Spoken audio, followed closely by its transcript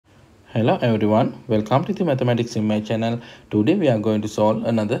Hello everyone, welcome to the mathematics in my channel. Today we are going to solve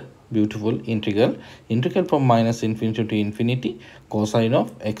another beautiful integral from minus infinity to infinity, cosine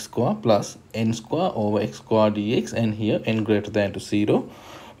of x square plus n square over x square dx, and here n greater than to 0.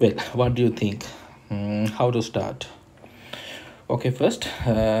 Well, what do you think? How to start? Okay, first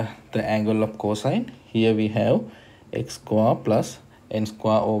the angle of cosine. Here we have x square plus n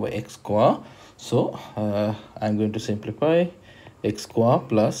square over x square. So I'm going to simplify x square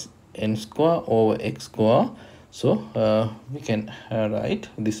plus n square over x square. So we can write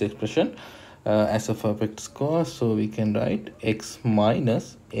this expression as a perfect square. So we can write x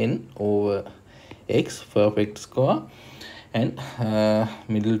minus n over x perfect square, and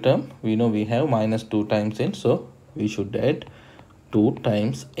middle term we know we have minus 2 times n, so we should add 2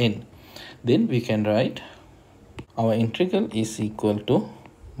 times n. Then we can write our integral is equal to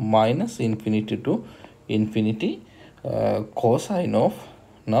minus infinity to infinity cosine of,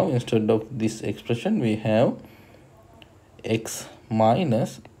 now instead of this expression we have x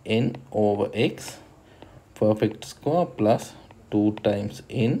minus n over x perfect square plus 2 times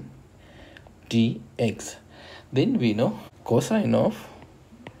n dx. Then we know cosine of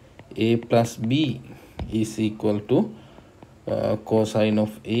a plus b is equal to cosine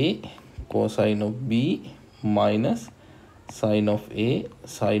of a cosine of b minus sine of a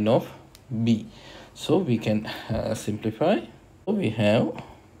sine of b. So we can simplify. So we have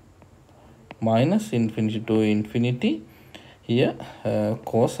minus infinity to infinity. Here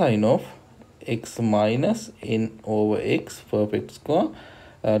cosine of x minus n over x perfect square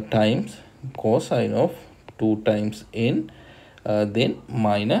times cosine of 2 times n, then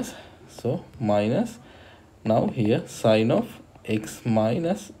minus, so minus, now here sine of x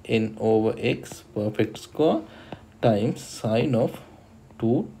minus n over x perfect square times sine of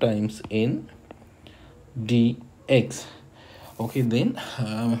 2 times n dx. Okay, then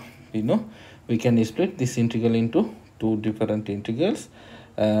you know we can split this integral into two different integrals,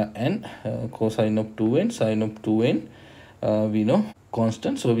 and cosine of 2n, sine of 2n, we know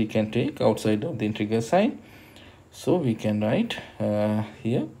constant, so we can take outside of the integral sign. So we can write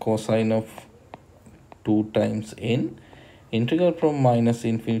here cosine of 2 times n, integral from minus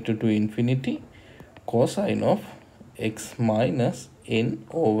infinity to infinity, cosine of x minus n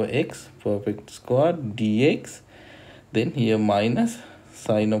over x perfect square dx. Then here minus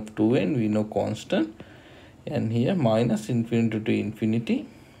sine of 2n, we know constant, and here minus infinity to infinity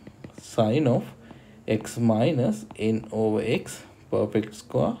sine of x minus n over x perfect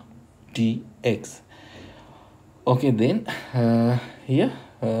square dx. Okay, then here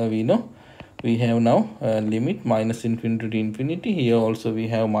we know we have now limit minus infinity to infinity. Here also we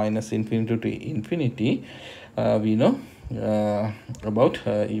have minus infinity to infinity. We know about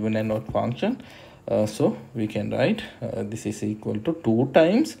even and odd function, so we can write this is equal to 2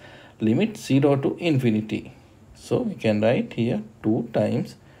 times limit 0 to infinity. So we can write here 2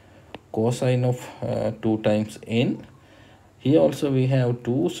 times cosine of 2 times n. Here also we have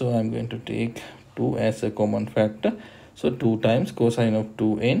 2, so I'm going to take 2 as a common factor. So 2 times cosine of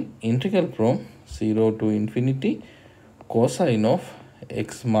 2n, integral from 0 to infinity cosine of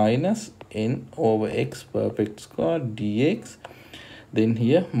x minus n over x perfect square dx. Then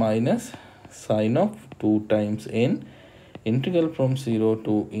here minus sine of 2 times n, integral from 0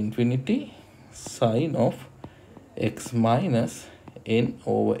 to infinity sine of x minus n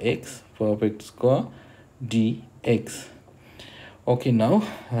over x perfect square dx. Okay, now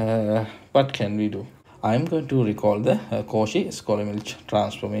what can we do? I'm going to recall the Cauchy-Scolamilch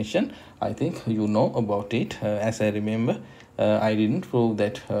transformation. I think you know about it. As I remember, I didn't prove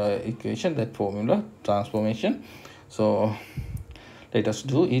that equation, that formula transformation. So let us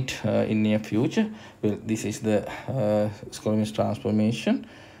do it in near future. Well, this is the Scolamilch transformation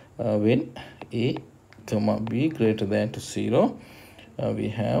when a comma b greater than to 0. We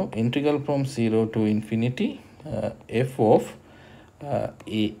have integral from 0 to infinity f of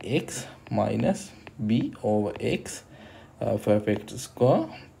ax minus b over x perfect square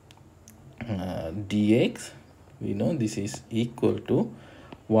dx. We know this is equal to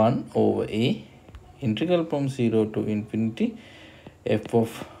 1 over a integral from 0 to infinity f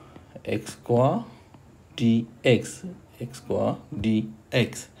of x square dx, x square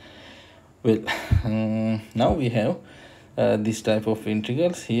dx. Well, now we have this type of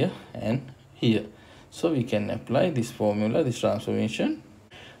integrals here and here, so we can apply this formula, this transformation.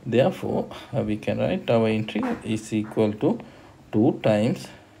 Therefore we can write our integral is equal to 2 times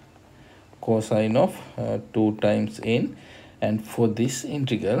cosine of 2 times n. And for this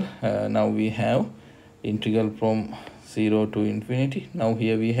integral, now we have integral from 0 to infinity. Now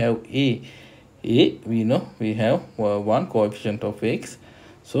here we have a we know we have one coefficient of x,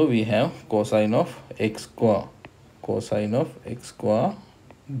 So we have cosine of x square, cosine of x square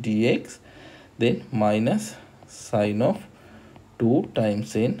dx, then minus sine of 2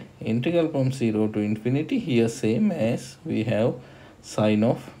 times n, integral from 0 to infinity. Here same as we have sine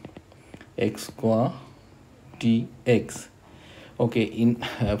of x square dx. Okay, in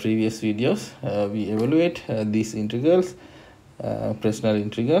previous videos we evaluate these integrals, personal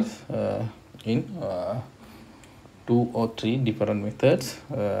integrals, in 2 or 3 different methods.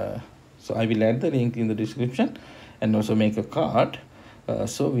 So I will add the link in the description and also make a card.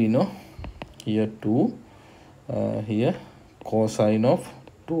 So we know here 2, here cosine of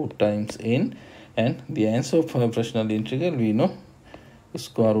 2 times n, and the answer for personal integral we know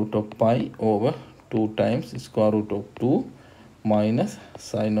square root of pi over 2 times square root of 2 minus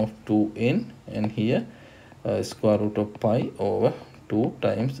sine of 2n, and here square root of pi over 2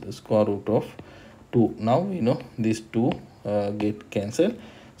 times square root of 2. Now we know these 2 get cancelled,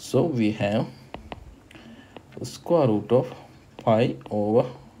 so we have square root of pi over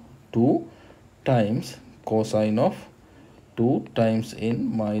 2 times cosine of 2 times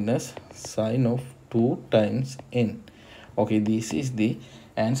n minus sine of 2 times n. Okay, this is the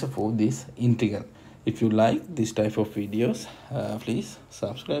answer for this integral. If you like this type of videos, please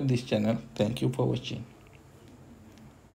subscribe this channel. Thank you for watching.